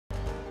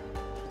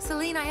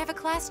Celine, I have a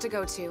class to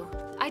go to.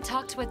 I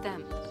talked with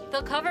them.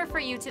 They'll cover for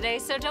you today,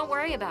 so don't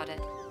worry about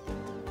it.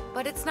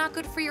 But it's not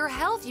good for your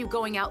health, you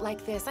going out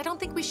like this. I don't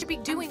think we should be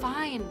doing... I'm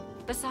fine.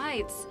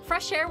 Besides,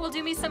 fresh air will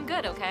do me some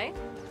good, okay?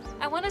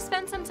 I want to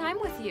spend some time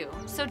with you,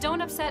 so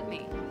don't upset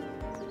me.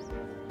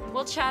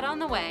 We'll chat on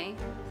the way,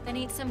 then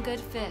eat some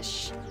good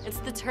fish. It's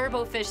the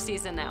turbo fish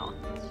season now.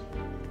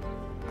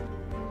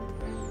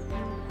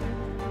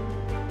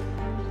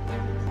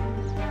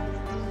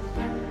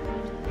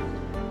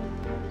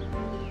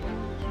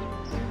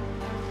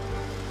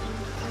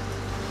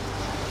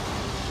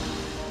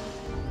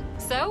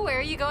 So, where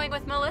are you going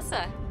with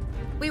Melissa?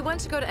 We want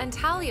to go to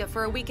Antalya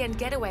for a weekend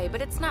getaway,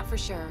 but it's not for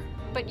sure.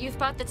 But you've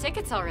bought the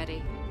tickets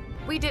already.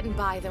 We didn't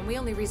buy them, we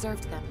only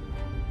reserved them.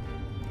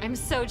 I'm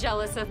so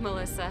jealous of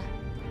Melissa.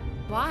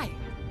 Why?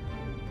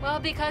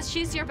 Well, because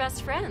she's your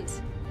best friend.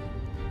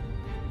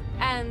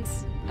 And,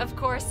 of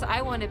course,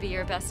 I want to be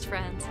your best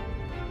friend.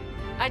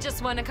 I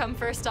just want to come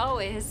first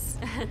always.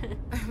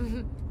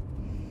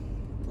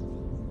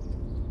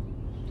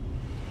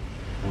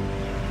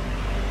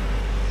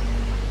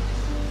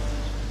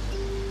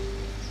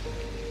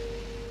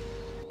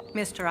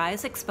 Mr.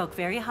 Isaac spoke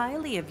very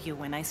highly of you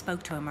when I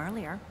spoke to him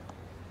earlier.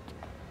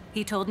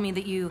 He told me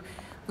that you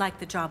like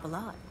the job a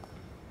lot.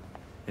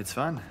 It's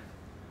fun.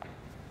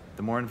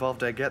 The more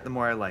involved I get, the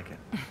more I like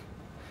it.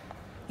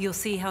 You'll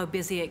see how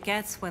busy it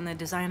gets when the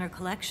designer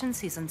collection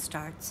season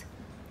starts.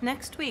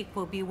 Next week,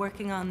 we'll be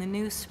working on the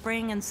new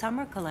spring and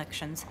summer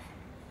collections.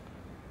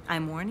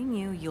 I'm warning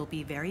you, you'll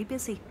be very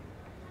busy.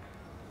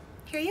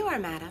 Here you are,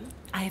 madam.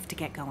 I have to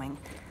get going.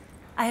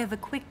 I have a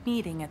quick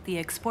meeting at the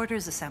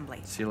Exporters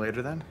Assembly. See you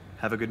later then.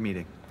 Have a good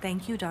meeting.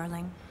 Thank you,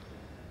 darling.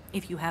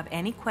 If you have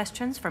any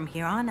questions from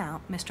here on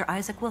out, Mr.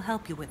 Isaac will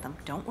help you with them.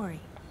 Don't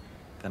worry.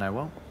 Then I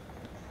won't.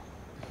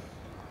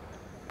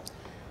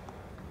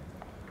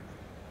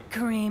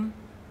 Kareem,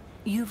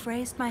 you've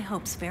raised my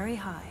hopes very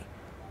high.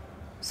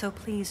 So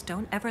please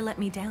don't ever let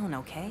me down,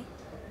 okay?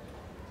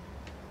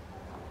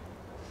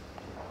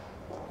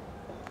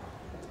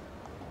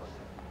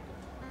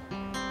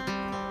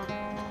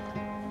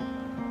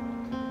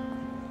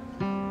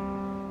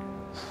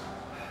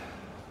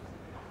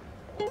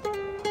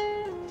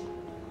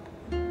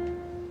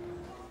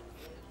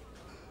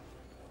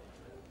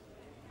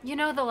 You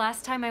know, the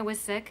last time I was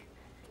sick,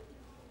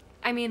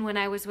 I mean when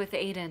I was with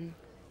Aiden,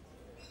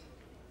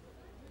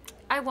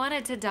 I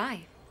wanted to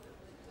die.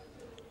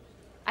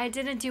 I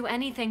didn't do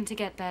anything to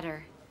get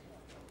better,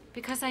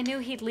 because I knew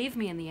he'd leave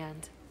me in the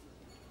end.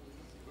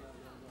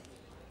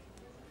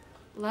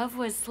 Love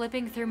was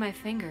slipping through my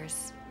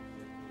fingers.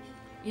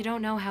 You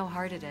don't know how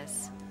hard it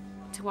is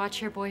to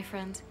watch your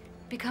boyfriend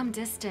become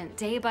distant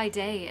day by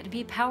day and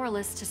be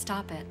powerless to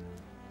stop it.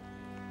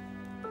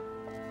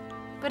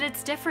 But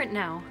it's different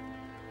now.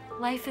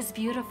 Life is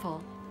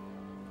beautiful.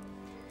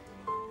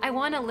 I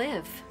want to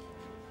live.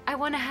 I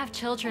want to have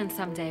children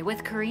someday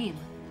with Kareem.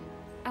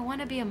 I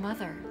want to be a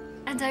mother.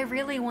 And I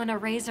really want to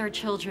raise our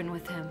children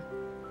with him.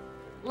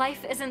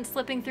 Life isn't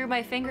slipping through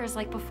my fingers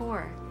like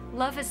before.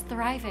 Love is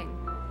thriving.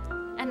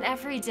 And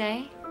every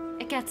day,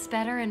 it gets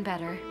better and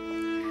better.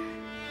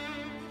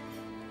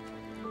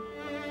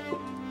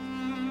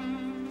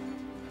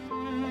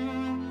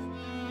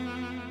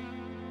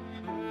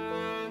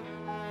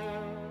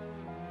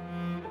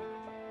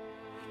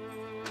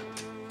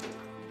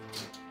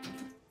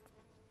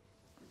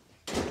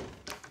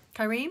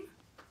 Kareem?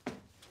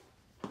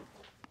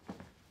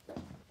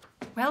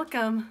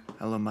 Welcome.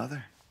 Hello,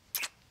 Mother.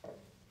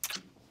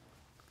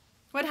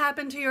 What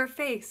happened to your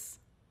face?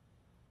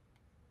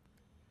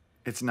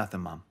 It's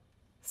nothing, Mom.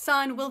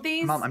 Son, will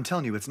these... Mom, I'm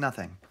telling you, it's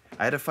nothing.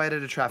 I had a fight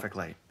at a traffic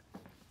light.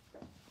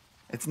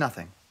 It's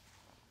nothing.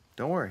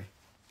 Don't worry.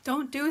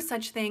 Don't do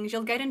such things.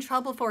 You'll get in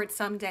trouble for it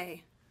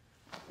someday.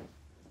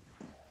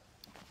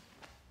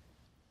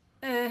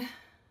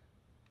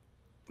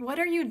 What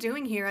are you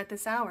doing here at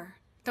this hour?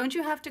 Don't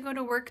you have to go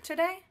to work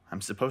today? I'm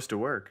supposed to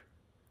work,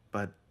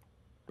 but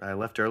I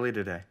left early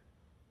today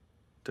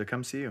to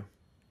come see you.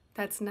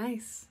 That's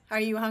nice.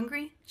 Are you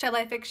hungry? Shall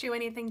I fix you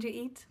anything to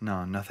eat?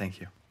 No, thank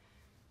you.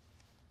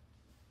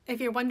 If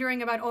you're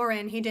wondering about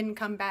Orhan, he didn't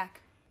come back.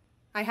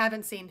 I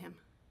haven't seen him.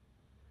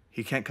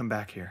 He can't come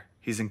back here.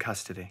 He's in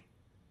custody.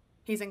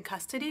 He's in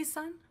custody,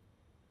 son?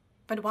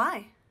 But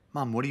why?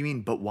 Mom, what do you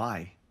mean, but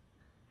why?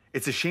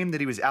 It's a shame that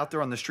he was out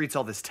there on the streets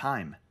all this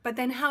time. But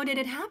then how did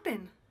it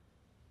happen?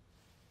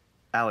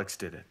 Alex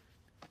did it.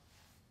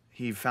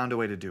 He found a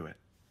way to do it.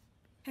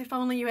 If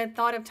only you had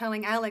thought of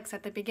telling Alex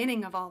at the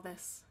beginning of all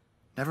this.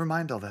 Never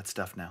mind all that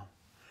stuff now.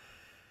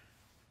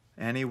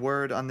 Any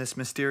word on this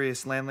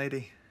mysterious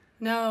landlady?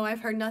 No, I've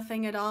heard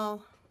nothing at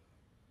all.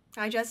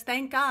 I just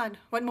thank God.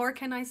 What more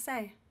can I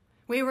say?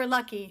 We were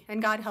lucky,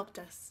 and God helped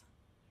us.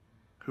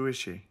 Who is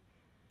she?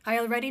 I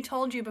already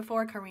told you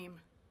before, Kareem.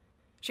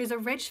 She's a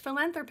rich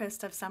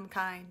philanthropist of some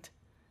kind.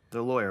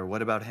 The lawyer,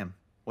 what about him?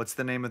 What's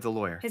the name of the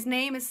lawyer? His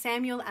name is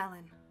Samuel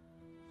Allen.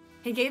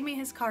 He gave me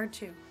his card,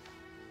 too.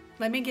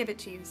 Let me give it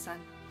to you, son.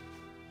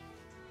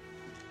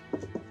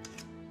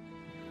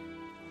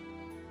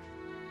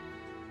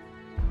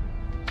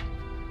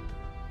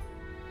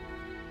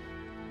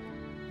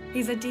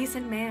 He's a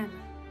decent man,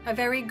 a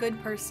very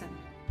good person.